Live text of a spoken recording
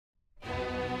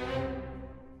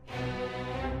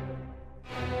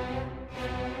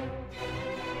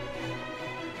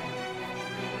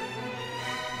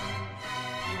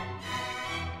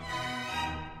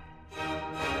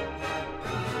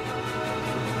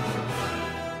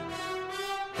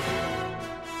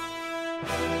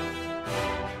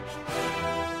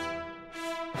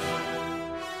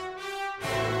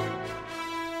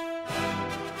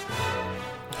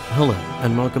Hello,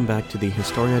 and welcome back to the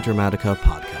Historia Dramatica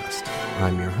podcast.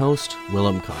 I'm your host,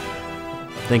 Willem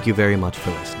Connor. Thank you very much for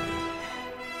listening.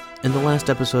 In the last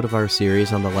episode of our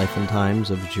series on the life and times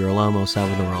of Girolamo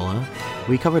Savonarola,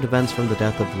 we covered events from the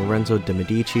death of Lorenzo de'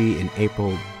 Medici in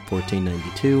April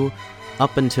 1492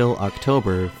 up until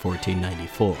October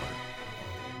 1494.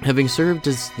 Having served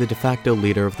as the de facto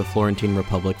leader of the Florentine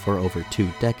Republic for over 2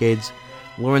 decades,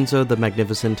 Lorenzo the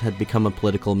Magnificent had become a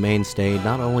political mainstay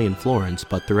not only in Florence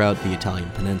but throughout the Italian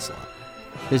peninsula.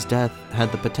 His death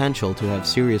had the potential to have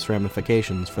serious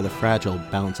ramifications for the fragile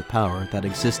balance of power that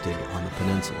existed on the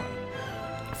peninsula.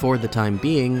 For the time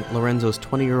being, Lorenzo's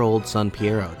 20-year-old son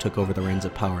Piero took over the reins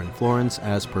of power in Florence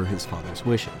as per his father's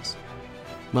wishes.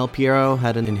 While Piero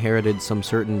had inherited some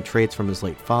certain traits from his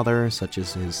late father, such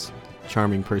as his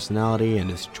charming personality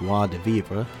and his joie de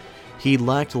vivre, he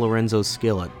lacked Lorenzo's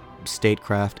skill at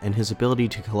statecraft and his ability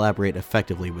to collaborate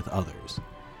effectively with others.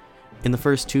 In the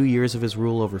first 2 years of his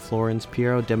rule over Florence,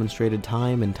 Piero demonstrated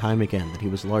time and time again that he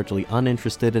was largely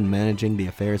uninterested in managing the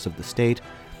affairs of the state,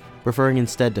 preferring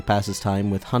instead to pass his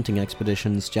time with hunting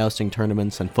expeditions, jousting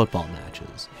tournaments, and football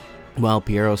matches. While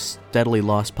Piero steadily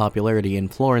lost popularity in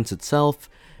Florence itself,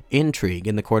 intrigue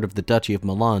in the court of the Duchy of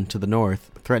Milan to the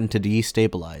north threatened to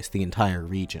destabilize the entire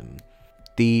region.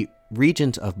 The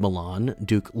regent of Milan,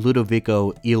 Duke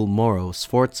Ludovico il Moro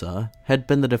Sforza, had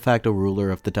been the de facto ruler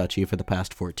of the duchy for the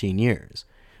past 14 years,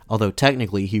 although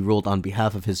technically he ruled on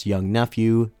behalf of his young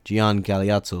nephew, Gian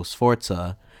Galeazzo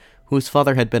Sforza, whose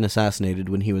father had been assassinated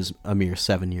when he was a mere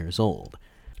 7 years old.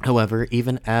 However,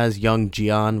 even as young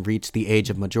Gian reached the age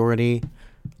of majority,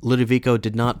 Ludovico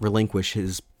did not relinquish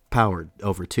his power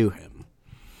over to him.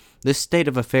 This state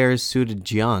of affairs suited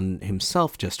Gian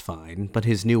himself just fine, but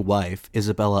his new wife,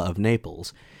 Isabella of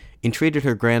Naples, entreated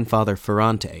her grandfather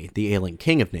Ferrante, the ailing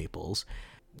king of Naples,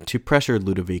 to pressure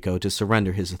Ludovico to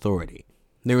surrender his authority.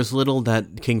 There was little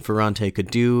that King Ferrante could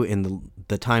do in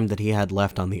the time that he had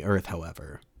left on the earth,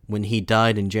 however. When he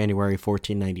died in January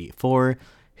 1494,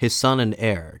 his son and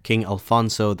heir, King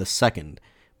Alfonso II,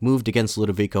 moved against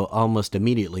Ludovico almost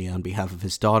immediately on behalf of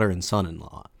his daughter and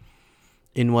son-in-law.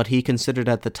 In what he considered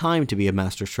at the time to be a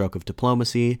masterstroke of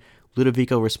diplomacy,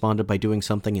 Ludovico responded by doing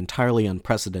something entirely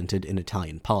unprecedented in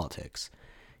Italian politics.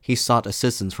 He sought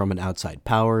assistance from an outside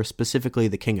power, specifically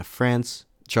the King of France,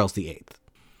 Charles VIII.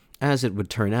 As it would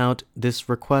turn out, this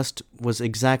request was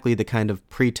exactly the kind of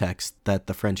pretext that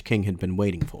the French king had been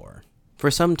waiting for.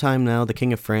 For some time now, the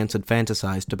King of France had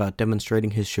fantasized about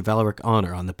demonstrating his chivalric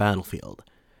honor on the battlefield.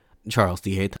 Charles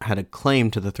VIII had a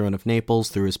claim to the throne of Naples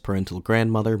through his parental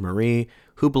grandmother, Marie,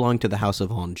 who belonged to the House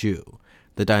of Anjou,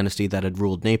 the dynasty that had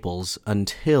ruled Naples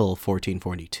until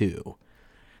 1442.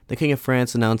 The King of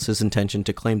France announced his intention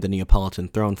to claim the Neapolitan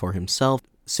throne for himself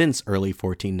since early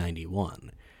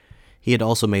 1491. He had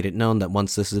also made it known that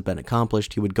once this had been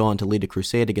accomplished, he would go on to lead a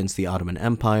crusade against the Ottoman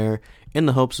Empire in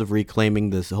the hopes of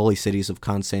reclaiming the holy cities of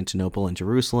Constantinople and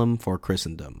Jerusalem for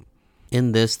Christendom.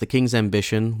 In this, the king's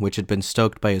ambition, which had been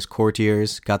stoked by his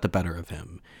courtiers, got the better of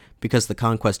him, because the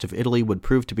conquest of Italy would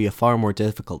prove to be a far more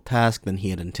difficult task than he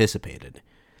had anticipated.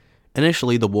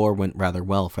 Initially, the war went rather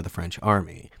well for the French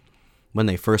army. When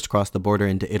they first crossed the border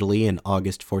into Italy in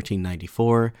August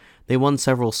 1494, they won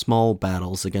several small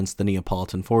battles against the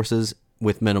Neapolitan forces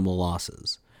with minimal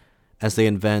losses. As they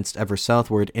advanced ever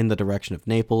southward in the direction of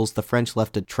Naples, the French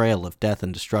left a trail of death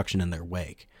and destruction in their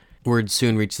wake. Word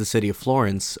soon reached the city of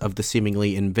Florence of the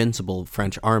seemingly invincible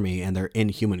French army and their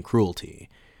inhuman cruelty.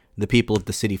 The people of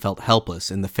the city felt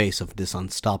helpless in the face of this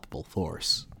unstoppable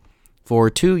force. For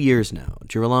 2 years now,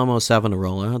 Girolamo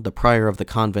Savonarola, the prior of the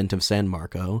convent of San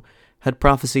Marco, had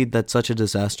prophesied that such a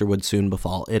disaster would soon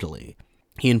befall Italy.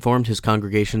 He informed his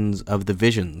congregations of the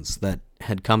visions that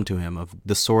had come to him of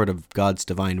the sword of God's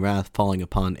divine wrath falling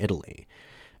upon Italy,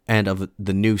 and of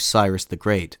the new Cyrus the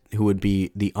Great, who would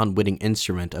be the unwitting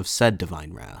instrument of said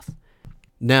divine wrath.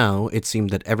 Now, it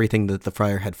seemed that everything that the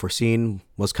friar had foreseen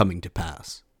was coming to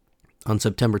pass. On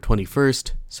September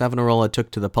 21st, Savonarola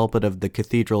took to the pulpit of the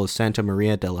Cathedral of Santa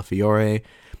Maria della Fiore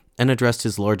and addressed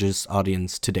his largest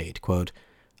audience to date, quote,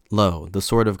 "Lo, the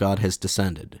sword of God has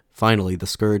descended. Finally, the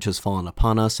scourge has fallen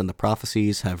upon us, and the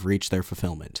prophecies have reached their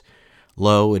fulfillment.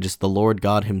 Lo, it is the Lord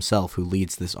God himself who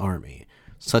leads this army.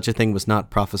 Such a thing was not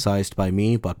prophesied by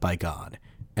me, but by God,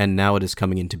 and now it is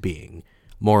coming into being.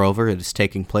 Moreover, it is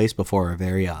taking place before our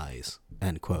very eyes."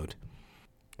 End quote.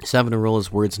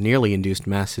 Savonarola's words nearly induced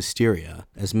mass hysteria,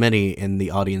 as many in the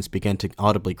audience began to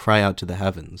audibly cry out to the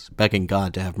heavens, begging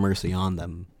God to have mercy on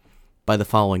them. By the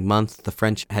following month, the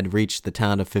French had reached the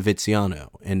town of Fiviziano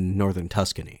in northern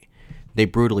Tuscany. They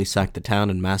brutally sacked the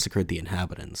town and massacred the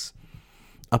inhabitants.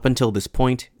 Up until this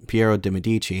point, Piero de'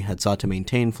 Medici had sought to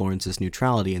maintain Florence's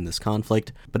neutrality in this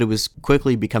conflict, but it was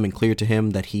quickly becoming clear to him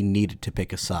that he needed to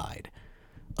pick a side.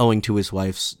 Owing to his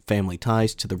wife's family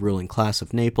ties to the ruling class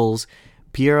of Naples,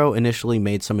 Piero initially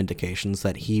made some indications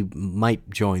that he might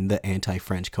join the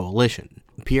anti-French coalition.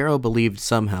 Piero believed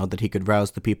somehow that he could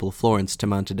rouse the people of Florence to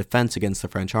mount a defense against the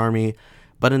French army,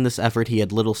 but in this effort he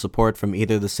had little support from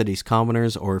either the city's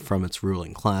commoners or from its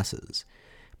ruling classes.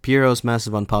 Piero's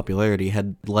massive unpopularity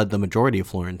had led the majority of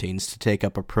Florentines to take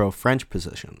up a pro-French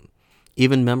position.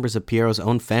 Even members of Piero's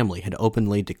own family had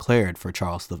openly declared for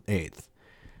Charles VIII.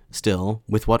 Still,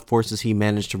 with what forces he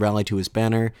managed to rally to his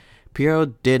banner, Piero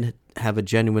did have a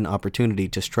genuine opportunity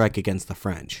to strike against the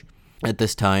French. At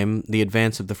this time, the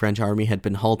advance of the French army had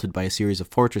been halted by a series of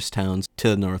fortress towns to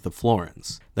the north of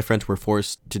Florence. The French were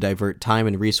forced to divert time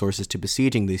and resources to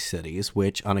besieging these cities,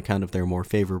 which, on account of their more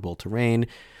favorable terrain,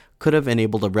 could have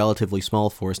enabled a relatively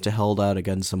small force to hold out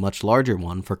against a much larger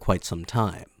one for quite some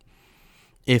time.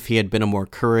 If he had been a more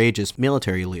courageous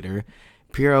military leader,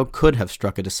 Piero could have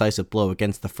struck a decisive blow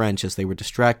against the French as they were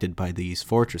distracted by these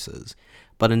fortresses,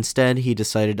 but instead he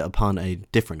decided upon a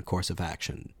different course of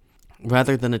action.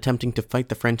 Rather than attempting to fight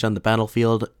the French on the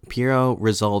battlefield, Piero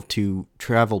resolved to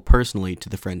travel personally to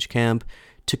the French camp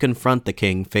to confront the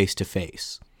king face to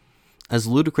face. As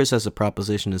ludicrous as a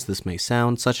proposition as this may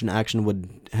sound, such an action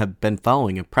would have been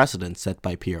following a precedent set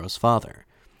by Piero's father.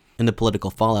 In the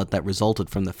political fallout that resulted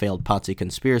from the failed Pazzi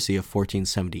conspiracy of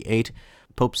 1478,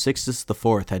 Pope Sixtus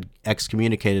IV had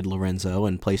excommunicated Lorenzo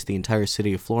and placed the entire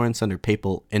city of Florence under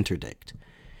papal interdict.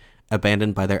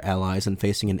 Abandoned by their allies and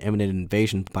facing an imminent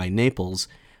invasion by Naples,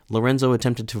 Lorenzo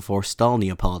attempted to forestall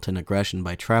Neapolitan aggression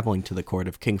by traveling to the court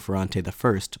of King Ferrante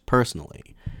I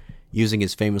personally. Using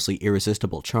his famously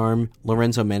irresistible charm,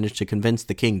 Lorenzo managed to convince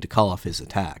the king to call off his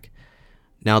attack.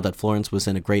 Now that Florence was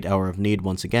in a great hour of need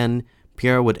once again,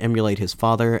 Piero would emulate his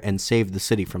father and save the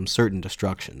city from certain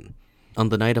destruction. On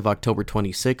the night of October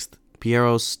 26th,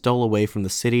 Piero stole away from the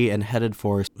city and headed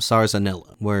for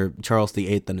Savonarola, where Charles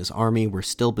VIII and his army were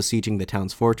still besieging the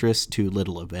town's fortress to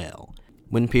little avail.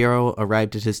 When Piero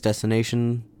arrived at his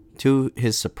destination, to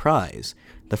his surprise,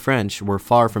 the French were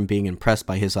far from being impressed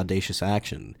by his audacious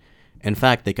action. In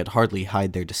fact, they could hardly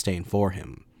hide their disdain for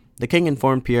him. The king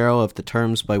informed Piero of the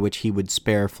terms by which he would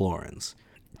spare Florence.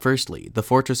 Firstly, the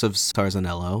fortress of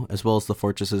Savonarola, as well as the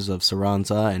fortresses of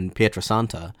Saranza and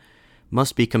Pietrasanta,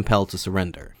 must be compelled to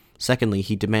surrender. Secondly,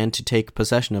 he demanded to take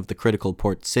possession of the critical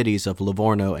port cities of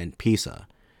Livorno and Pisa.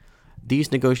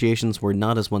 These negotiations were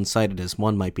not as one-sided as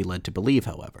one might be led to believe,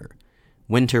 however.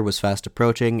 Winter was fast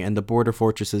approaching, and the border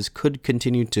fortresses could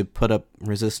continue to put up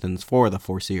resistance for the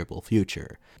foreseeable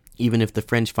future. Even if the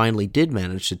French finally did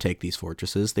manage to take these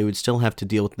fortresses, they would still have to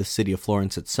deal with the city of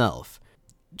Florence itself.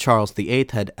 Charles VIII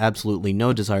had absolutely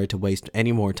no desire to waste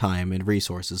any more time and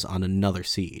resources on another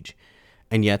siege.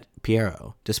 And yet,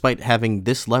 Piero, despite having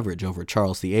this leverage over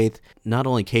Charles VIII, not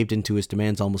only caved into his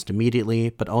demands almost immediately,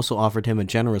 but also offered him a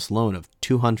generous loan of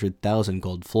 200,000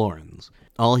 gold florins.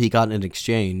 All he got in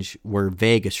exchange were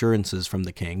vague assurances from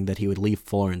the king that he would leave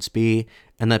Florence be,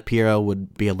 and that Piero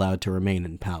would be allowed to remain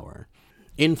in power.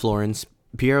 In Florence,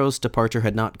 Piero's departure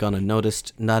had not gone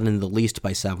unnoticed, not in the least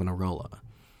by Savonarola.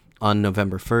 On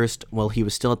November 1st, while he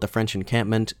was still at the French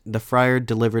encampment, the friar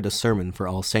delivered a sermon for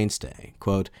All Saints' Day,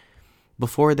 quote,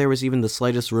 "Before there was even the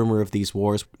slightest rumor of these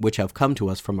wars which have come to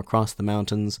us from across the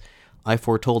mountains, I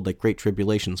foretold that great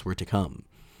tribulations were to come.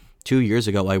 2 years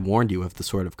ago I warned you of the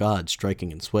sword of God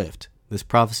striking and swift. This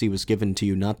prophecy was given to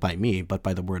you not by me, but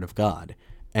by the word of God,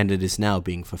 and it is now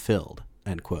being fulfilled."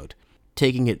 End quote.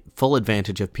 Taking full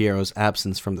advantage of Piero's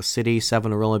absence from the city,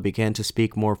 Savonarola began to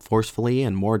speak more forcefully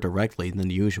and more directly than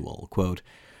usual. Quote,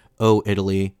 "O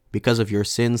Italy, because of your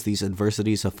sins these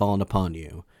adversities have fallen upon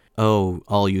you. O,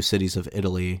 all you cities of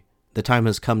Italy, the time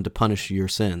has come to punish your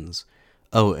sins.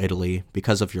 O Italy,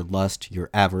 because of your lust, your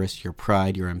avarice, your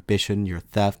pride, your ambition, your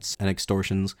thefts and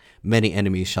extortions, many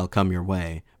enemies shall come your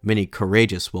way, many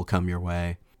courageous will come your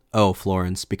way. O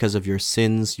Florence, because of your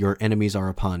sins your enemies are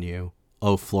upon you.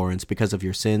 O Florence, because of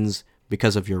your sins,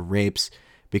 because of your rapes,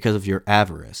 because of your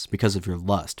avarice, because of your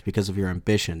lust, because of your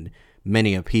ambition,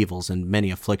 many upheavals and many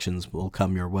afflictions will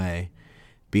come your way.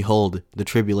 Behold, the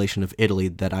tribulation of Italy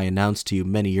that I announced to you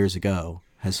many years ago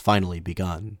has finally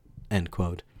begun." End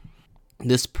quote.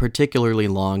 This particularly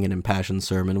long and impassioned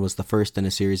sermon was the first in a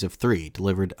series of 3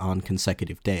 delivered on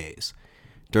consecutive days.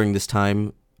 During this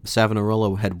time,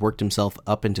 Savonarola had worked himself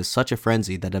up into such a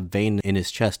frenzy that a vein in his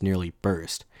chest nearly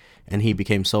burst, and he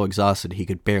became so exhausted he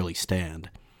could barely stand.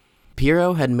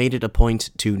 Piero had made it a point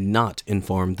to not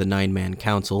inform the 9-man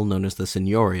council known as the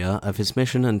Signoria of his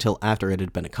mission until after it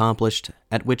had been accomplished,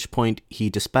 at which point he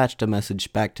dispatched a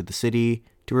message back to the city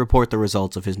to report the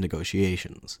results of his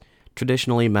negotiations.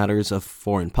 Traditionally, matters of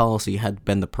foreign policy had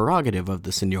been the prerogative of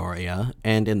the Signoria,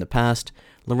 and in the past,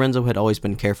 Lorenzo had always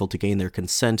been careful to gain their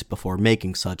consent before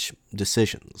making such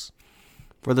decisions.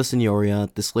 For the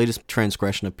Signoria, this latest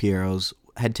transgression of Piero's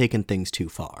had taken things too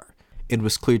far. It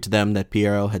was clear to them that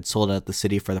Piero had sold out the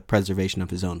city for the preservation of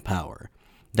his own power.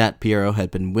 That Piero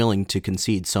had been willing to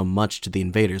concede so much to the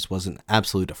invaders was an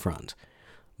absolute affront.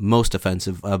 Most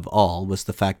offensive of all was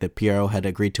the fact that Piero had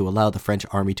agreed to allow the French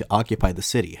army to occupy the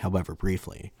city, however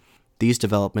briefly. These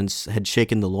developments had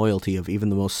shaken the loyalty of even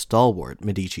the most stalwart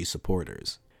Medici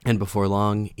supporters. And before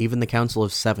long, even the Council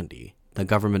of 70, the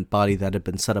government body that had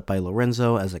been set up by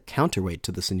Lorenzo as a counterweight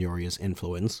to the Signoria's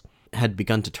influence, had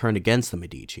begun to turn against the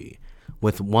Medici,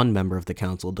 with one member of the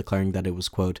council declaring that it was,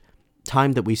 quote,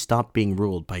 time that we stopped being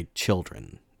ruled by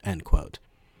children, end quote.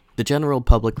 The general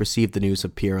public received the news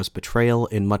of Piero's betrayal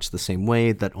in much the same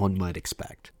way that one might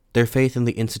expect. Their faith in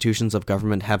the institutions of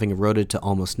government having eroded to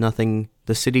almost nothing,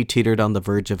 the city teetered on the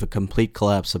verge of a complete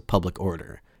collapse of public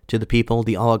order. To the people,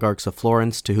 the oligarchs of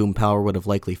Florence, to whom power would have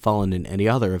likely fallen in any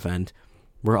other event,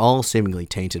 were all seemingly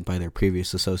tainted by their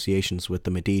previous associations with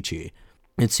the Medici.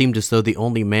 It seemed as though the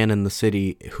only man in the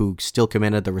city who still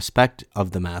commanded the respect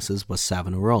of the masses was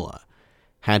Savonarola.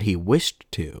 Had he wished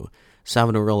to,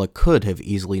 Savonarola could have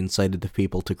easily incited the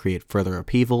people to create further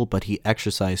upheaval, but he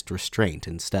exercised restraint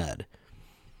instead.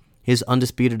 His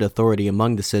undisputed authority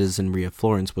among the citizenry of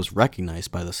Florence was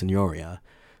recognized by the Signoria,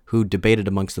 who debated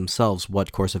amongst themselves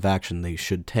what course of action they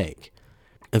should take.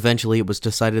 Eventually, it was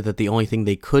decided that the only thing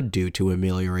they could do to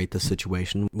ameliorate the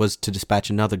situation was to dispatch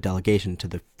another delegation to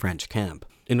the French camp.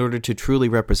 In order to truly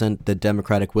represent the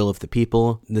democratic will of the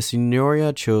people, the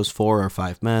Signoria chose 4 or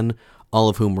 5 men, all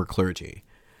of whom were clergy.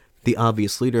 The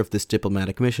obvious leader of this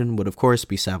diplomatic mission would of course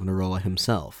be Savonarola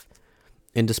himself.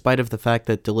 And despite of the fact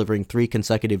that delivering 3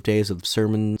 consecutive days of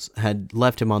sermons had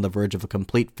left him on the verge of a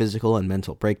complete physical and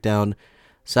mental breakdown,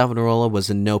 Savonarola was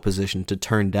in no position to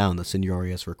turn down the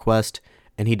Signoria's request,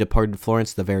 and he departed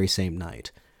Florence the very same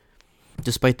night.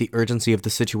 Despite the urgency of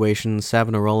the situation,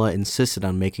 Savonarola insisted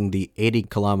on making the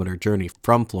 80-kilometer journey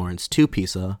from Florence to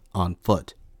Pisa on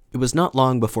foot. It was not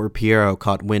long before Piero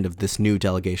caught wind of this new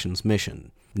delegation's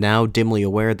mission. Now dimly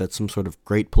aware that some sort of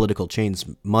great political change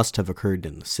must have occurred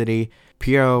in the city,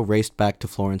 Piero raced back to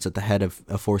Florence at the head of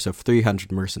a force of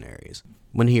 300 mercenaries.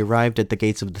 When he arrived at the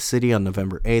gates of the city on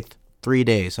November 8th, 3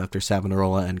 days after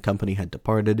Savonarola and company had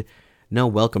departed, no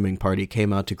welcoming party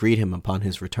came out to greet him upon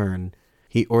his return.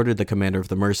 He ordered the commander of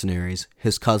the mercenaries,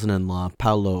 his cousin-in-law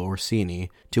Paolo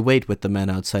Orsini, to wait with the men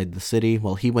outside the city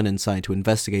while he went inside to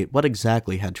investigate what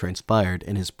exactly had transpired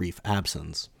in his brief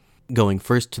absence. Going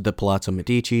first to the Palazzo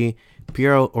Medici,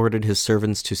 Piero ordered his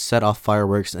servants to set off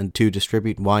fireworks and to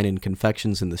distribute wine and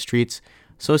confections in the streets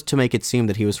so as to make it seem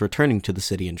that he was returning to the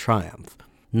city in triumph.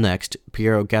 Next,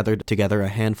 Piero gathered together a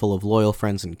handful of loyal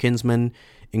friends and kinsmen,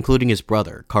 including his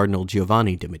brother, Cardinal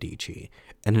Giovanni de' Medici,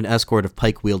 and an escort of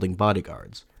pike-wielding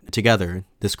bodyguards. Together,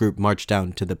 this group marched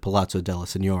down to the Palazzo della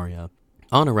Signoria.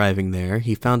 On arriving there,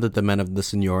 he found that the men of the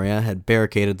Signoria had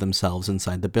barricaded themselves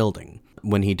inside the building.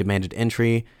 When he demanded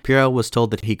entry, Piero was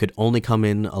told that he could only come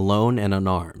in alone and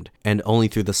unarmed, and only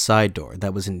through the side door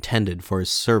that was intended for his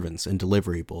servants and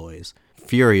delivery boys.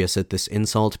 Furious at this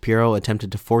insult, Piero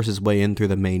attempted to force his way in through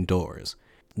the main doors.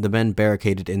 The men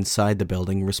barricaded inside the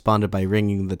building responded by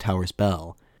ringing the tower's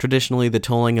bell. Traditionally, the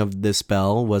tolling of this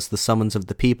bell was the summons of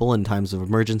the people in times of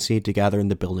emergency to gather in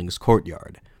the building's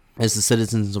courtyard. As the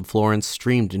citizens of Florence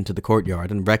streamed into the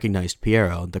courtyard and recognized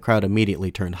Piero, the crowd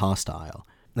immediately turned hostile.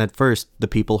 At first, the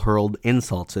people hurled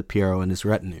insults at Piero and his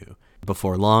retinue.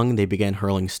 Before long, they began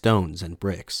hurling stones and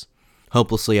bricks.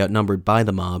 Hopelessly outnumbered by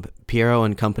the mob, Piero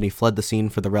and company fled the scene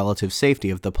for the relative safety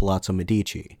of the Palazzo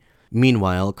Medici.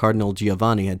 Meanwhile, Cardinal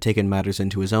Giovanni had taken matters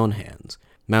into his own hands.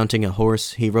 Mounting a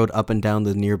horse, he rode up and down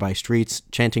the nearby streets,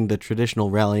 chanting the traditional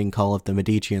rallying call of the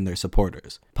Medici and their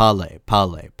supporters. Palle,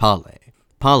 palle, palle.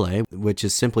 Palle, which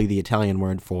is simply the Italian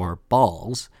word for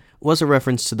balls, was a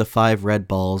reference to the 5 red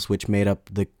balls which made up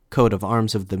the coat of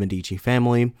arms of the Medici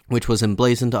family, which was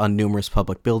emblazoned on numerous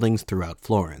public buildings throughout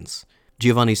Florence.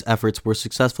 Giovanni's efforts were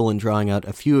successful in drawing out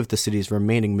a few of the city's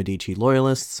remaining Medici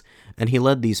loyalists, and he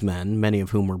led these men, many of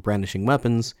whom were brandishing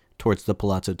weapons, towards the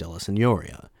Palazzo della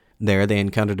Signoria. There they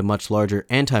encountered a much larger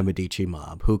anti-Medici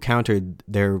mob, who countered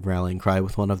their rallying cry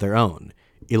with one of their own,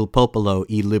 Il Popolo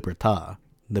e Libertà,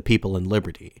 the people in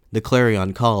liberty, the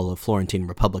clarion call of Florentine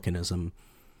republicanism.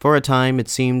 For a time, it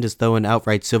seemed as though an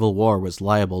outright civil war was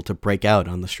liable to break out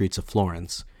on the streets of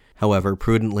Florence. However,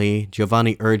 prudently,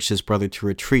 Giovanni urged his brother to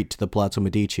retreat to the Palazzo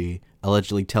Medici,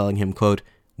 allegedly telling him, quote,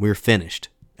 "We're finished,"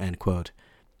 end quote.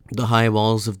 The high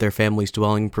walls of their family's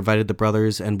dwelling provided the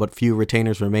brothers and what few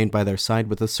retainers remained by their side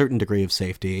with a certain degree of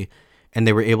safety, and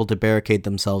they were able to barricade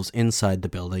themselves inside the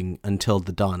building until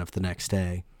the dawn of the next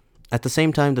day. At the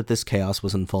same time that this chaos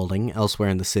was unfolding, elsewhere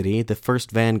in the city, the first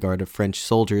vanguard of French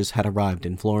soldiers had arrived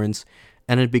in Florence,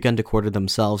 and had begun to quarter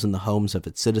themselves in the homes of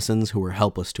its citizens who were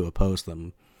helpless to oppose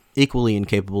them. Equally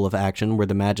incapable of action were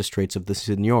the magistrates of the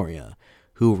Signoria,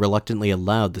 who reluctantly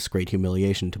allowed this great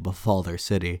humiliation to befall their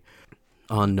city.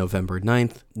 On November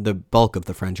 9th, the bulk of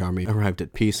the French army arrived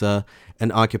at Pisa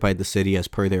and occupied the city as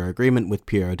per their agreement with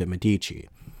Piero de' Medici.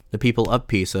 The people of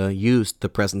Pisa used the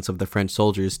presence of the French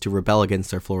soldiers to rebel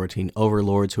against their Florentine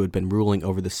overlords who had been ruling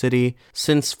over the city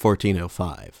since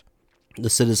 1405. The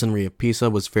citizenry of Pisa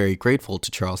was very grateful to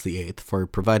Charles VIII for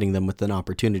providing them with an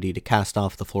opportunity to cast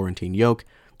off the Florentine yoke,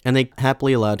 and they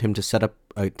happily allowed him to set up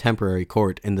a temporary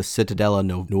court in the Cittadella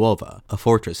Nuova, a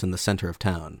fortress in the center of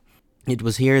town. It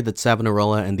was here that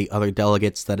Savonarola and the other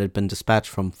delegates that had been dispatched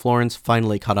from Florence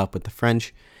finally caught up with the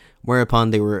French, whereupon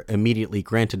they were immediately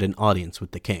granted an audience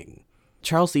with the king.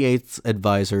 Charles VIII's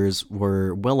advisors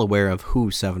were well aware of who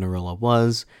Savonarola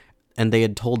was, and they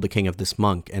had told the king of this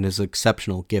monk and his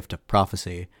exceptional gift of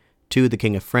prophecy. To the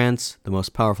king of France, the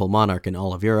most powerful monarch in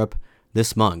all of Europe,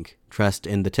 this monk, dressed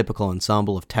in the typical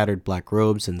ensemble of tattered black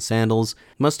robes and sandals,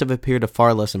 must have appeared a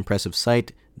far less impressive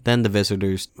sight than the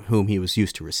visitors whom he was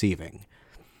used to receiving.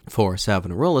 For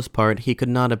Savonarola's part, he could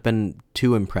not have been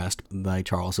too impressed by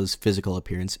Charles's physical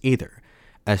appearance either,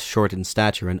 as short in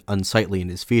stature and unsightly in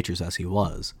his features as he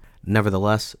was.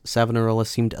 Nevertheless, Savonarola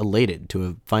seemed elated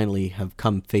to finally have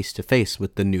come face to face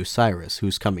with the new Cyrus,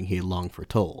 whose coming he had long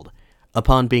foretold.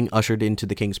 Upon being ushered into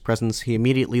the king's presence, he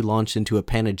immediately launched into a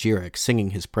panegyric,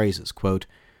 singing his praises, quote,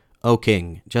 "O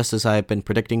king, just as I have been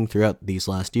predicting throughout these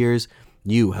last years,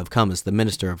 you have come as the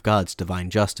minister of God's divine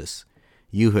justice.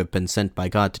 You have been sent by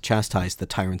God to chastise the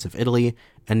tyrants of Italy,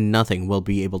 and nothing will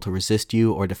be able to resist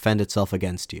you or defend itself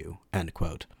against you." End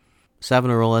quote.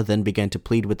 Savonarola then began to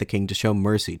plead with the king to show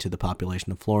mercy to the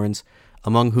population of Florence,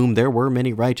 among whom there were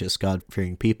many righteous,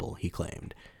 God-fearing people, he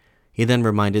claimed. He then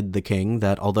reminded the king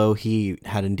that although he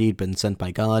had indeed been sent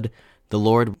by God, the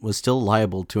Lord was still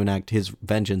liable to enact his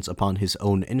vengeance upon his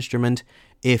own instrument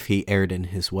if he erred in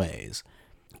his ways.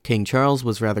 King Charles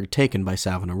was rather taken by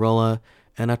Savonarola,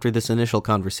 and after this initial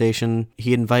conversation,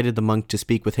 he invited the monk to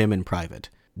speak with him in private.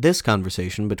 This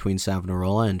conversation between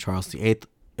Savonarola and Charles VIII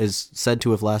is said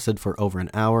to have lasted for over an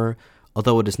hour,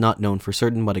 although it is not known for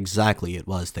certain what exactly it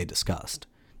was they discussed.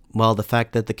 While the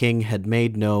fact that the king had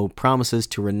made no promises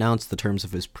to renounce the terms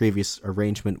of his previous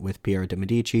arrangement with Piero de'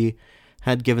 Medici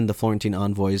had given the Florentine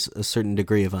envoys a certain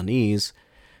degree of unease,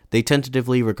 they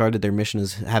tentatively regarded their mission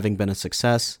as having been a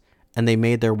success, and they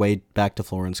made their way back to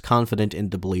Florence confident in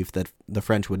the belief that the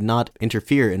French would not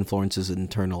interfere in Florence's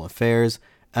internal affairs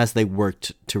as they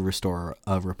worked to restore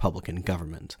a republican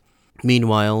government.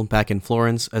 Meanwhile, back in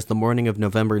Florence, as the morning of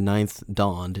November 9th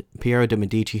dawned, Piero de'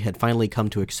 Medici had finally come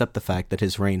to accept the fact that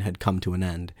his reign had come to an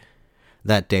end.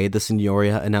 That day, the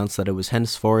Signoria announced that it was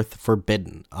henceforth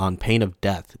forbidden, on pain of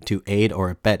death, to aid or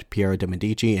abet Piero de'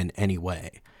 Medici in any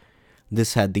way.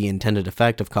 This had the intended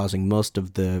effect of causing most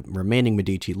of the remaining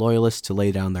Medici loyalists to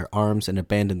lay down their arms and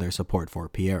abandon their support for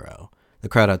Piero. The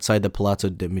crowd outside the Palazzo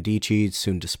de' Medici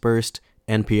soon dispersed,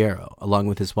 and Piero, along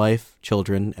with his wife,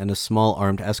 children, and a small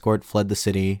armed escort, fled the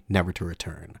city, never to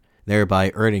return,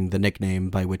 thereby earning the nickname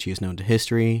by which he is known to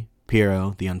history,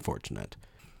 Piero the Unfortunate.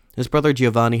 His brother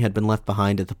Giovanni had been left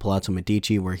behind at the Palazzo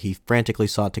Medici, where he frantically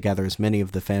sought to gather as many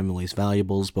of the family's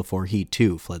valuables before he,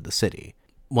 too, fled the city.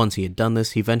 Once he had done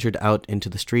this, he ventured out into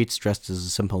the streets dressed as a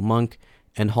simple monk,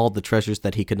 and hauled the treasures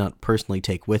that he could not personally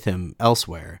take with him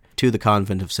elsewhere to the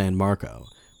convent of San Marco,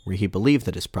 where he believed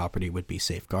that his property would be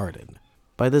safeguarded.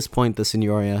 By this point, the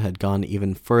Signoria had gone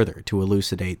even further to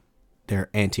elucidate their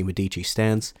anti-Medici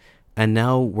stance, and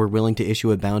now were willing to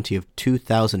issue a bounty of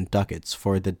 2,000 ducats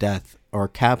for the death or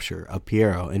capture of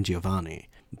Piero and Giovanni.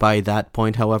 By that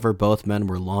point, however, both men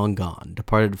were long gone,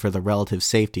 departed for the relative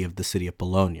safety of the city of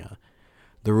Bologna.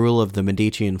 The rule of the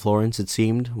Medici in Florence, it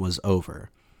seemed, was over.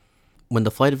 When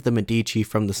the flight of the Medici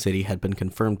from the city had been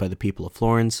confirmed by the people of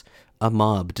Florence, a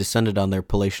mob descended on their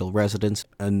palatial residence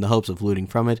in the hopes of looting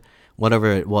from it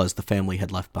whatever it was the family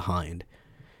had left behind.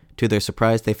 To their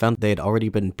surprise, they found they had already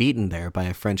been beaten there by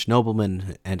a French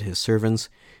nobleman and his servants,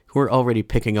 who were already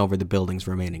picking over the building's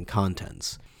remaining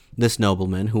contents. This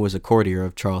nobleman, who was a courtier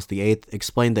of Charles VIII,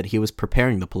 explained that he was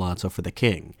preparing the palazzo for the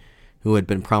king, who had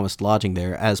been promised lodging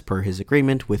there as per his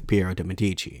agreement with Piero de'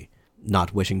 Medici.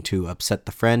 Not wishing to upset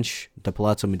the French, the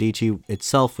Palazzo Medici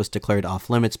itself was declared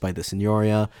off-limits by the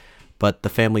Signoria, but the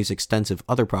family's extensive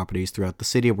other properties throughout the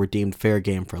city were deemed fair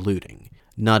game for looting.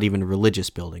 Not even religious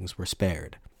buildings were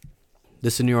spared. The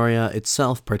Signoria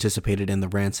itself participated in the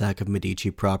ransack of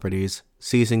Medici properties,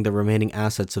 seizing the remaining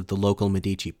assets of the local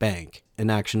Medici bank,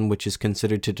 an action which is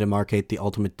considered to demarcate the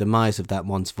ultimate demise of that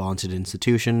once vaunted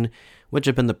institution, which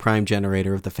had been the prime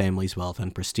generator of the family's wealth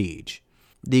and prestige.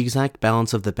 The exact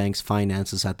balance of the bank's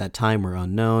finances at that time were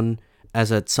unknown,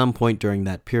 as at some point during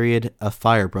that period, a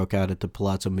fire broke out at the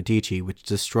Palazzo Medici which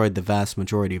destroyed the vast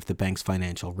majority of the bank's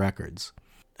financial records.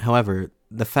 However,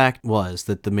 the fact was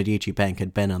that the Medici Bank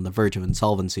had been on the verge of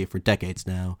insolvency for decades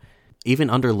now. Even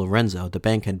under Lorenzo, the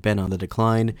bank had been on the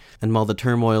decline, and while the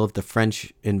turmoil of the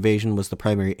French invasion was the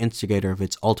primary instigator of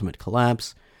its ultimate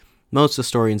collapse, most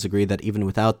historians agree that even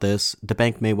without this, the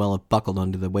bank may well have buckled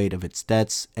under the weight of its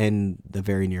debts in the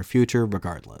very near future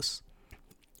regardless.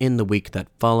 In the week that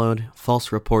followed,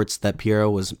 false reports that Piero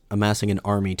was amassing an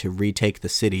army to retake the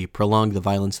city prolonged the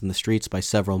violence in the streets by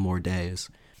several more days.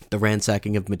 The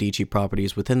ransacking of Medici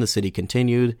properties within the city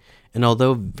continued, and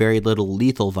although very little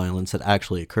lethal violence had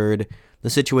actually occurred, the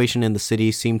situation in the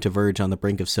city seemed to verge on the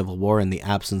brink of civil war in the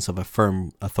absence of a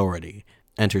firm authority.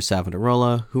 Enter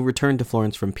Savonarola, who returned to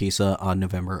Florence from Pisa on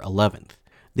November 11th.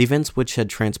 The events which had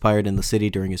transpired in the city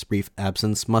during his brief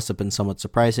absence must have been somewhat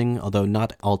surprising, although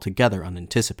not altogether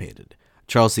unanticipated.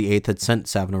 Charles VIII had sent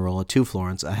Savonarola to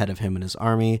Florence ahead of him and his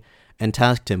army, and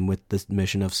tasked him with the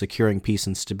mission of securing peace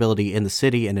and stability in the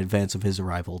city in advance of his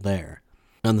arrival there.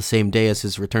 On the same day as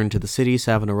his return to the city,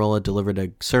 Savonarola delivered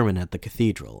a sermon at the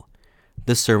cathedral.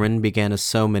 This sermon began as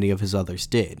so many of his others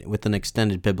did, with an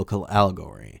extended biblical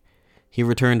allegory. He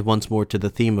returned once more to the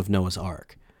theme of Noah's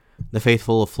Ark. The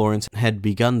faithful of Florence had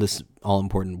begun this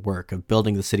all-important work of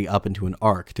building the city up into an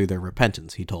ark through their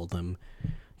repentance, he told them.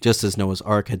 Just as Noah's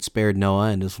Ark had spared Noah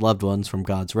and his loved ones from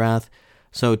God's wrath,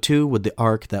 so too would the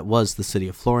ark that was the city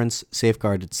of Florence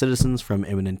safeguard its citizens from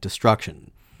imminent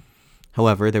destruction.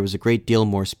 However, there was a great deal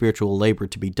more spiritual labor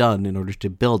to be done in order to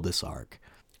build this ark.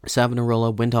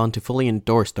 Savonarola went on to fully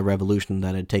endorse the revolution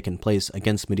that had taken place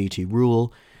against Medici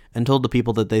rule, and told the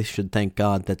people that they should thank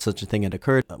God that such a thing had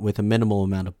occurred with a minimal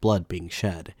amount of blood being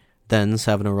shed. Then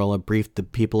Savonarola briefed the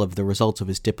people of the results of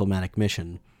his diplomatic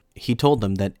mission. He told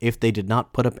them that if they did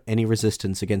not put up any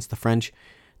resistance against the French,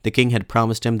 the king had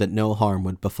promised him that no harm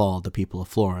would befall the people of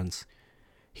Florence.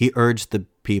 He urged the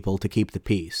people to keep the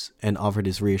peace, and offered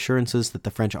his reassurances that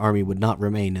the French army would not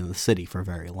remain in the city for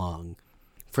very long.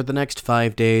 For the next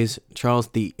 5 days, Charles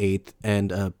VIII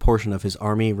and a portion of his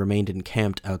army remained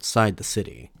encamped outside the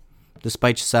city.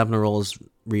 Despite Savonarola's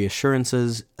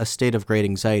reassurances, a state of great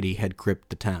anxiety had gripped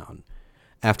the town.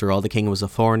 After all, the king was a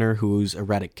foreigner whose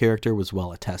erratic character was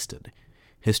well attested.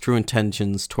 His true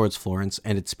intentions towards Florence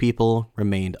and its people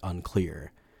remained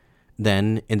unclear.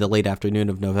 Then, in the late afternoon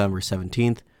of November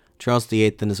 17th, Charles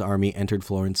VIII and his army entered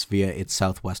Florence via its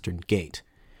southwestern gate.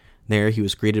 There he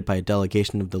was greeted by a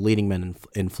delegation of the leading men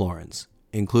in Florence,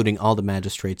 including all the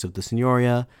magistrates of the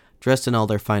Signoria, dressed in all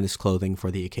their finest clothing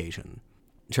for the occasion.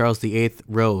 Charles VIII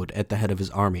rode at the head of his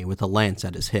army with a lance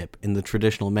at his hip in the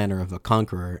traditional manner of a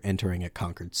conqueror entering a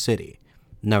conquered city.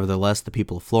 Nevertheless, the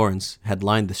people of Florence had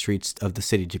lined the streets of the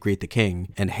city to greet the king,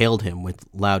 and hailed him with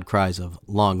loud cries of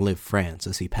 "Long live France"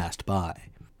 as he passed by.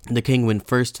 The king went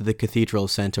first to the Cathedral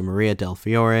of Santa Maria del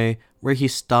Fiore, where he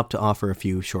stopped to offer a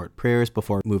few short prayers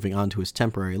before moving on to his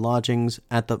temporary lodgings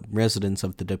at the residence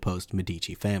of the deposed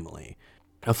Medici family.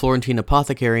 A Florentine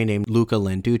apothecary named Luca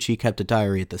Landucci kept a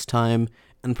diary at this time,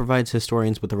 and provides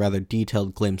historians with a rather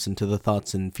detailed glimpse into the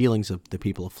thoughts and feelings of the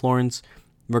people of Florence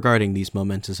regarding these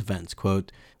momentous events.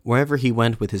 Quote, "Wherever he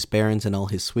went with his barons and all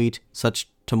his suite, such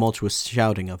tumultuous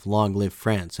shouting of 'Long live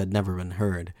France' had never been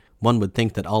heard. One would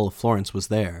think that all of Florence was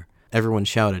there. Everyone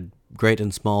shouted, great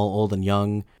and small, old and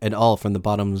young, and all from the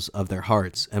bottoms of their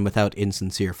hearts, and without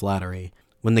insincere flattery.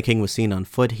 When the king was seen on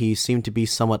foot, he seemed to be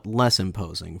somewhat less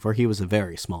imposing, for he was a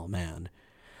very small man.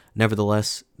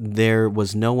 Nevertheless, there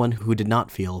was no one who did not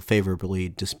feel favorably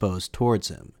disposed towards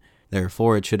him.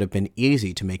 Therefore, it should have been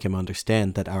easy to make him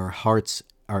understand that our hearts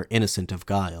are innocent of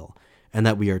guile, and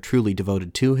that we are truly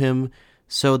devoted to him,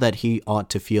 so that he ought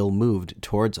to feel moved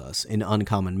towards us in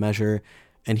uncommon measure,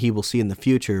 and he will see in the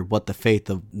future what the faith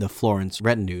of the Florence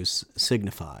retinues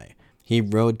signify." He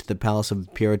rode to the palace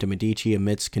of Piero de' Medici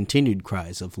amidst continued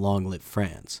cries of "Long live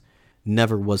France."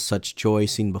 Never was such joy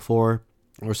seen before,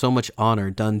 or so much honor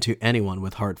done to anyone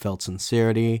with heartfelt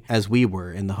sincerity, as we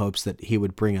were in the hopes that he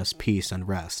would bring us peace and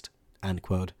rest." End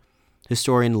quote.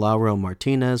 Historian Lauro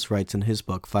Martinez writes in his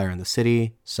book Fire in the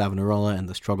City, Savonarola and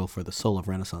the Struggle for the Soul of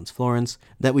Renaissance Florence,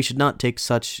 that we should not take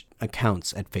such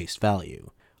accounts at face value.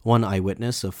 One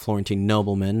eyewitness, a Florentine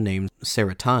nobleman named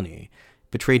Seratani,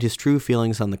 betrayed his true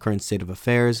feelings on the current state of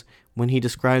affairs when he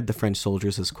described the French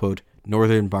soldiers as, quote,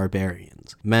 northern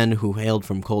barbarians, men who hailed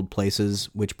from cold places,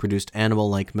 which produced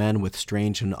animal-like men with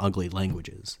strange and ugly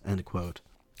languages, end quote.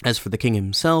 As for the king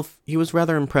himself, he was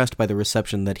rather impressed by the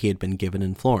reception that he had been given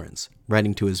in Florence,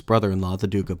 writing to his brother-in-law, the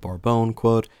Duke of Bourbon,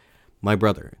 quote, my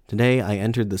brother, today I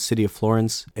entered the city of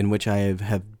Florence, in which I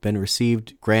have been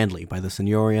received grandly by the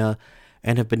Signoria,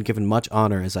 and have been given much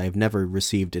honor as I have never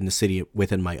received in a city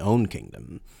within my own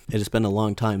kingdom. It has been a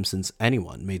long time since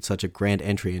anyone made such a grand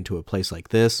entry into a place like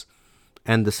this,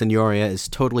 and the Signoria is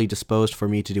totally disposed for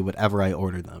me to do whatever I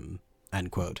order them,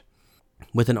 end quote.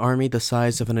 With an army the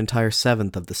size of an entire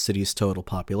seventh of the city's total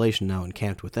population now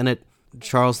encamped within it,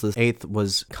 Charles VIII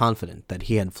was confident that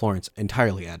he had Florence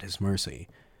entirely at his mercy.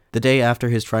 The day after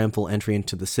his triumphal entry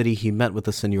into the city, he met with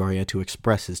the Signoria to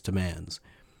express his demands.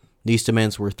 These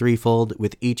demands were threefold,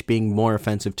 with each being more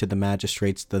offensive to the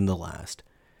magistrates than the last.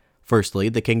 Firstly,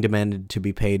 the king demanded to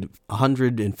be paid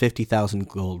 150,000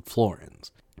 gold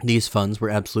florins. These funds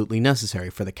were absolutely necessary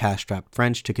for the cash-strapped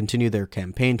French to continue their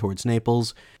campaign towards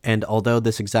Naples, and although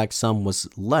this exact sum was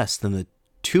less than the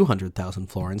 200,000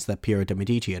 florins that Piero de'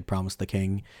 Medici had promised the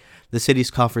king, the city's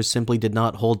coffers simply did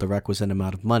not hold the requisite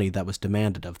amount of money that was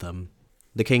demanded of them.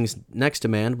 The king's next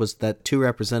demand was that 2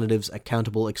 representatives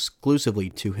accountable exclusively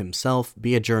to himself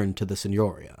be adjourned to the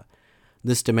Signoria.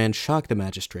 This demand shocked the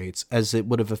magistrates, as it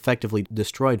would have effectively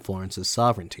destroyed Florence's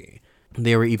sovereignty.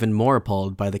 They were even more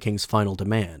appalled by the king's final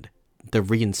demand, the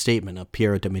reinstatement of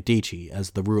Piero de' Medici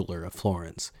as the ruler of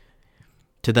Florence.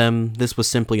 To them, this was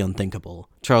simply unthinkable.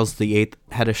 Charles VIII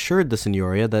had assured the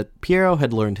Signoria that Piero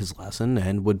had learned his lesson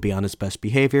and would be on his best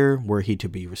behavior were he to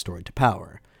be restored to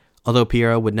power. Although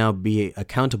Piero would now be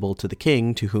accountable to the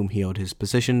king, to whom he owed his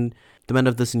position, the men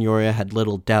of the Signoria had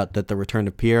little doubt that the return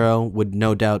of Piero would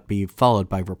no doubt be followed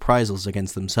by reprisals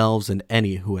against themselves and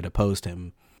any who had opposed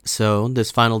him. So,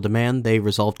 this final demand they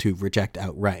resolved to reject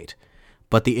outright.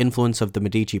 But the influence of the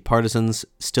Medici partisans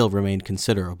still remained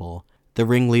considerable. The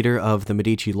ringleader of the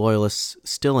Medici loyalists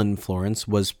still in Florence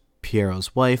was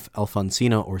Piero's wife,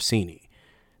 Alfonsina Orsini.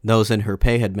 Those in her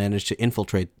pay had managed to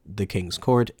infiltrate the king's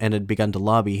court and had begun to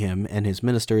lobby him and his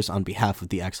ministers on behalf of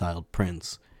the exiled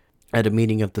prince. At a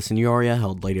meeting of the Signoria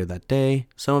held later that day,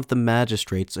 some of the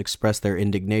magistrates expressed their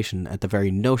indignation at the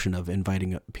very notion of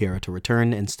inviting Piero to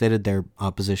return and stated their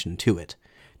opposition to it.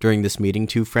 During this meeting,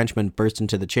 2 Frenchmen burst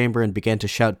into the chamber and began to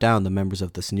shout down the members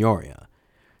of the Signoria.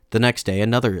 The next day,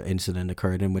 another incident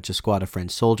occurred in which a squad of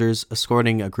French soldiers,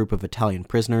 escorting a group of Italian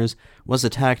prisoners, was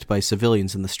attacked by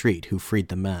civilians in the street who freed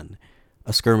the men.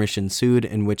 A skirmish ensued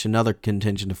in which another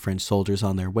contingent of French soldiers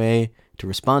on their way to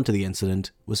respond to the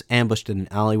incident was ambushed in an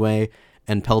alleyway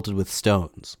and pelted with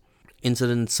stones.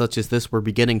 Incidents such as this were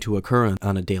beginning to occur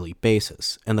on a daily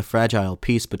basis, and the fragile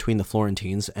peace between the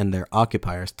Florentines and their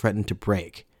occupiers threatened to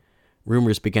break.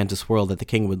 Rumors began to swirl that the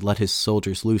king would let his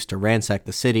soldiers loose to ransack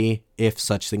the city if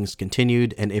such things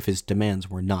continued and if his demands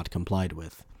were not complied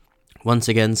with. Once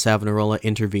again, Savonarola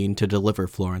intervened to deliver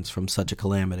Florence from such a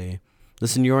calamity. The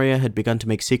Signoria had begun to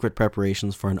make secret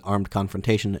preparations for an armed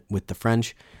confrontation with the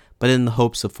French, but in the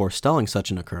hopes of forestalling such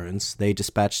an occurrence, they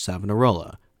dispatched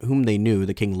Savonarola, whom they knew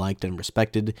the king liked and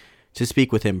respected, to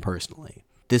speak with him personally.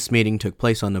 This meeting took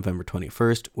place on November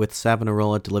 21st, with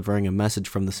Savonarola delivering a message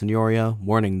from the Signoria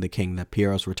warning the king that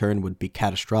Piero's return would be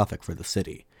catastrophic for the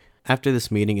city. After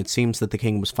this meeting, it seems that the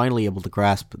king was finally able to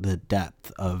grasp the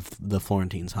depth of the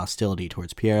Florentines' hostility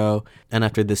towards Piero, and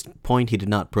after this point he did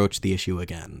not broach the issue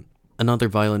again. Another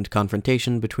violent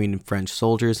confrontation between French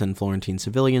soldiers and Florentine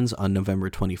civilians on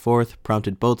November 24th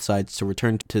prompted both sides to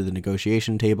return to the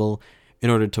negotiation table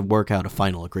in order to work out a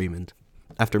final agreement.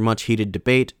 After much heated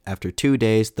debate, after 2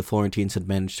 days, the Florentines had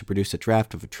managed to produce a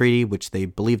draft of a treaty which they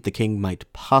believed the king might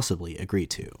possibly agree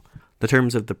to. The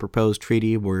terms of the proposed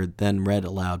treaty were then read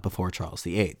aloud before Charles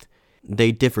VIII.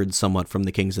 They differed somewhat from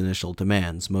the king's initial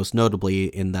demands, most notably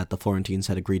in that the Florentines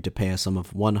had agreed to pay a sum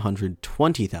of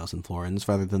 120,000 florins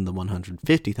rather than the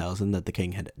 150,000 that the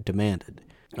king had demanded.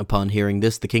 Upon hearing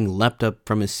this, the king leapt up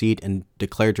from his seat and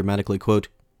declared dramatically, quote,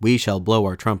 "We shall blow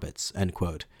our trumpets," end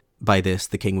quote. By this,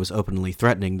 the king was openly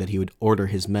threatening that he would order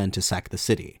his men to sack the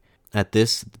city. At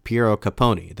this, Piero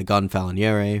Capponi, the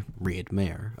gonfaloniere, read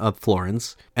mayor, of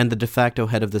Florence, and the de facto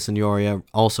head of the Signoria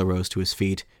also rose to his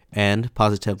feet, and,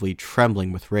 positively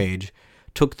trembling with rage,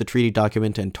 took the treaty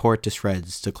document and tore it to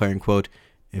shreds, declaring, quote,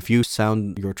 "If you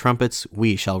sound your trumpets,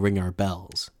 we shall ring our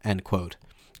bells," end quote.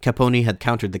 Capone had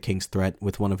countered the king's threat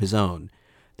with one of his own.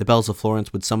 The bells of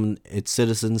Florence would summon its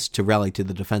citizens to rally to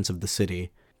the defense of the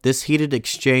city. This heated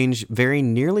exchange very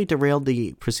nearly derailed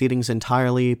the proceedings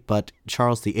entirely, but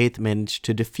Charles VIII managed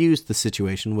to defuse the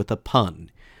situation with a pun,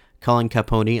 calling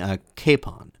Capone a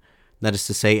capon, that is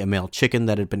to say, a male chicken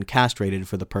that had been castrated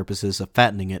for the purposes of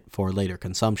fattening it for later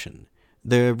consumption.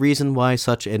 The reason why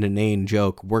such an inane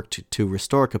joke worked to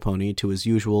restore Capone to his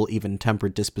usual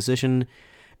even-tempered disposition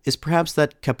is perhaps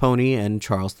that Capone and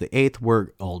Charles VIII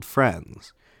were old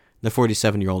friends. The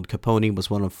 47-year-old Capone was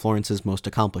one of Florence's most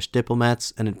accomplished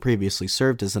diplomats and had previously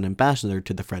served as an ambassador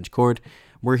to the French court,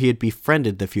 where he had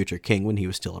befriended the future king when he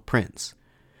was still a prince.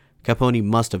 Capone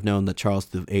must have known that Charles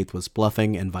VIII was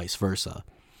bluffing and vice versa.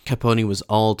 Capone was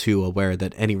all too aware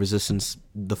that any resistance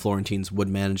the Florentines would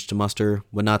manage to muster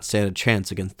would not stand a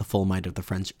chance against the full might of the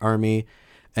French army,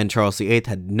 and Charles VIII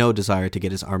had no desire to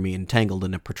get his army entangled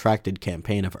in a protracted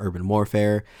campaign of urban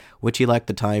warfare, which he lacked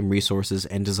the time, resources,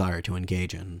 and desire to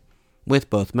engage in.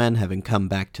 With both men having come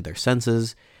back to their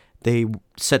senses, they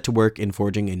set to work in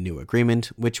forging a new agreement,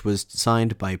 which was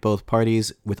signed by both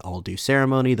parties with all due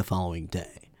ceremony the following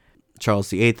day.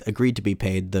 Charles VIII agreed to be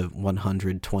paid the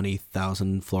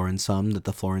 120,000 florin sum that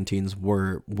the Florentines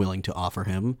were willing to offer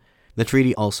him. The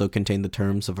treaty also contained the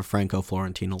terms of a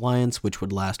Franco-Florentine alliance, which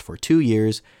would last for 2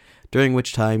 years, during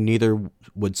which time neither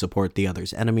would support the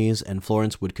other's enemies, and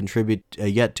Florence would contribute a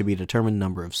yet-to-be-determined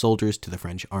number of soldiers to the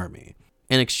French army.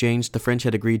 In exchange, the French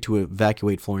had agreed to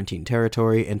evacuate Florentine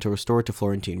territory and to restore to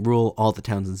Florentine rule all the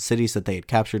towns and cities that they had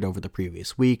captured over the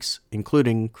previous weeks,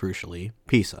 including, crucially,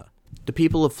 Pisa. The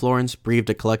people of Florence breathed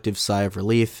a collective sigh of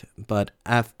relief, but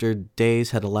after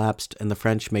days had elapsed and the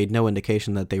French made no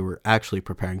indication that they were actually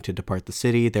preparing to depart the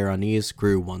city, their unease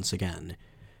grew once again.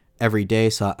 Every day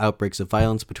saw outbreaks of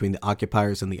violence between the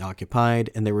occupiers and the occupied,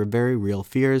 and there were very real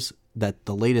fears that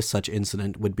the latest such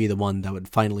incident would be the one that would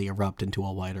finally erupt into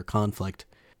a wider conflict.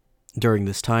 During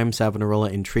this time,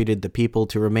 Savonarola entreated the people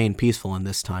to remain peaceful in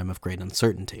this time of great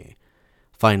uncertainty.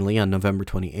 Finally, on November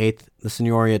 28th, the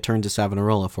Signoria turned to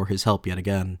Savonarola for his help yet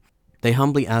again. They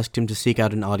humbly asked him to seek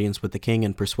out an audience with the king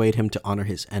and persuade him to honor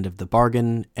his end of the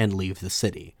bargain and leave the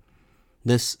city.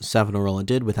 This Savonarola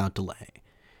did without delay.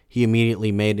 He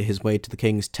immediately made his way to the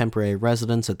king's temporary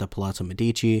residence at the Palazzo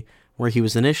Medici, where he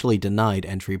was initially denied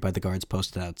entry by the guards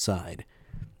posted outside.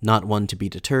 Not one to be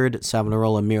deterred,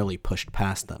 Savonarola merely pushed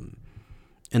past them.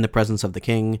 In the presence of the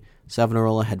king,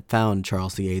 Savonarola had found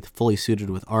Charles VIII fully suited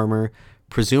with armor,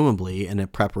 presumably in a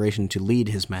preparation to lead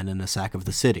his men in a sack of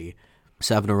the city.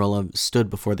 Savonarola stood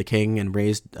before the king and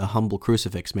raised a humble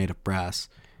crucifix made of brass.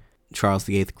 Charles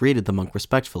VIII greeted the monk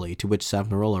respectfully, to which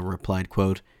Savonarola replied,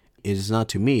 quote, "It is not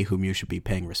to me whom you should be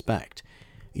paying respect.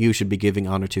 You should be giving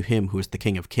honor to him who is the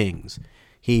King of Kings,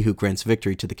 he who grants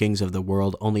victory to the kings of the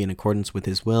world only in accordance with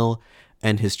his will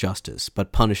and his justice,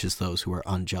 but punishes those who are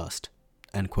unjust."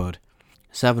 End quote.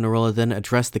 Savonarola then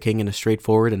addressed the king in a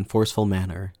straightforward and forceful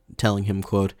manner, telling him,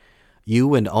 quote,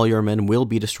 "You and all your men will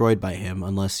be destroyed by him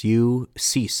unless you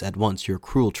cease at once your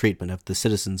cruel treatment of the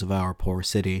citizens of our poor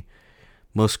city.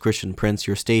 Most Christian prince,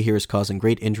 your stay here is causing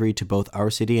great injury to both our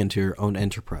city and to your own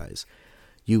enterprise.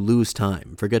 You lose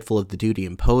time, forgetful of the duty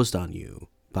imposed on you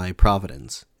by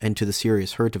Providence, and to the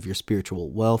serious hurt of your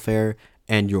spiritual welfare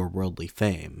and your worldly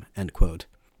fame." End quote.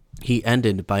 He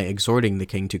ended by exhorting the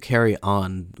king to carry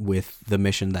on with the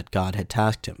mission that God had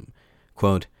tasked him.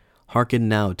 Quote, "Hearken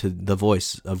now to the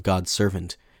voice of God's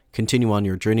servant. Continue on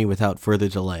your journey without further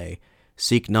delay.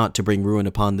 Seek not to bring ruin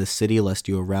upon this city, lest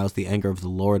you arouse the anger of the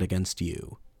Lord against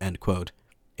you." End quote.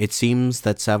 It seems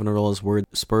that Savonarola's words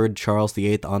spurred Charles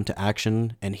VIII on to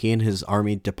action, and he and his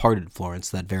army departed Florence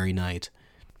that very night.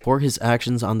 For his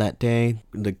actions on that day,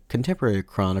 the contemporary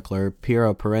chronicler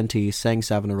Piero Parenti sang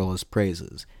Savonarola's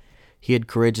praises. He had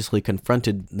courageously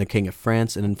confronted the King of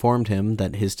France and informed him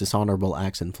that his dishonorable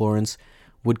acts in Florence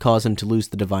would cause him to lose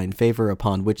the divine favor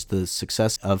upon which the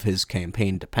success of his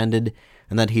campaign depended,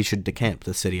 and that he should decamp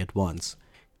the city at once.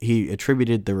 He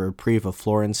attributed the reprieve of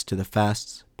Florence to the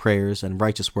fasts, prayers, and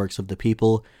righteous works of the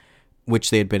people,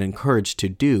 which they had been encouraged to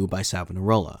do by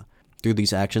Savonarola. Through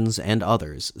these actions and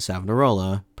others,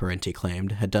 Savonarola, Parenti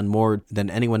claimed, had done more than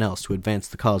anyone else to advance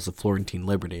the cause of Florentine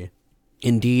liberty.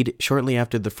 Indeed, shortly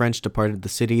after the French departed the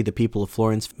city, the people of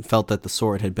Florence felt that the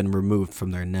sword had been removed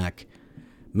from their neck.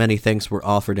 Many thanks were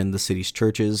offered in the city's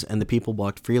churches, and the people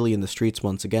walked freely in the streets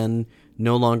once again,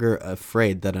 no longer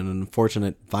afraid that an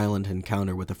unfortunate violent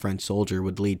encounter with a French soldier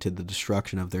would lead to the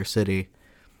destruction of their city.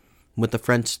 With the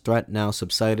French threat now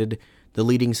subsided, the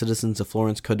leading citizens of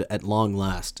Florence could at long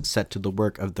last set to the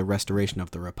work of the restoration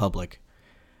of the Republic.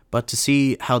 But to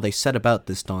see how they set about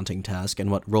this daunting task and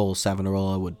what role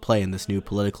Savonarola would play in this new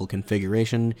political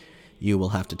configuration, you will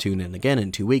have to tune in again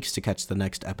in 2 weeks to catch the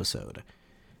next episode.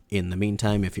 In the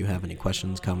meantime, if you have any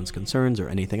questions, comments, concerns, or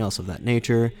anything else of that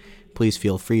nature, please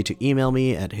feel free to email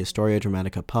me at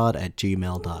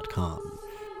historiadramaticapod@gmail.com.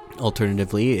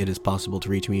 Alternatively, it is possible to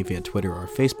reach me via Twitter or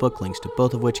Facebook, links to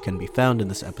both of which can be found in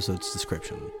this episode's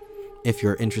description. If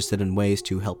you're interested in ways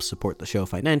to help support the show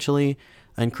financially,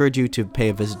 I encourage you to pay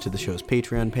a visit to the show's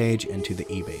Patreon page and to the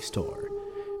eBay store.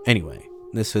 Anyway,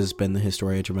 this has been the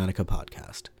Historia Dramatica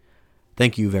podcast.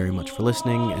 Thank you very much for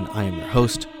listening, and I am your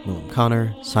host, Willem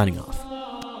Connor, signing off.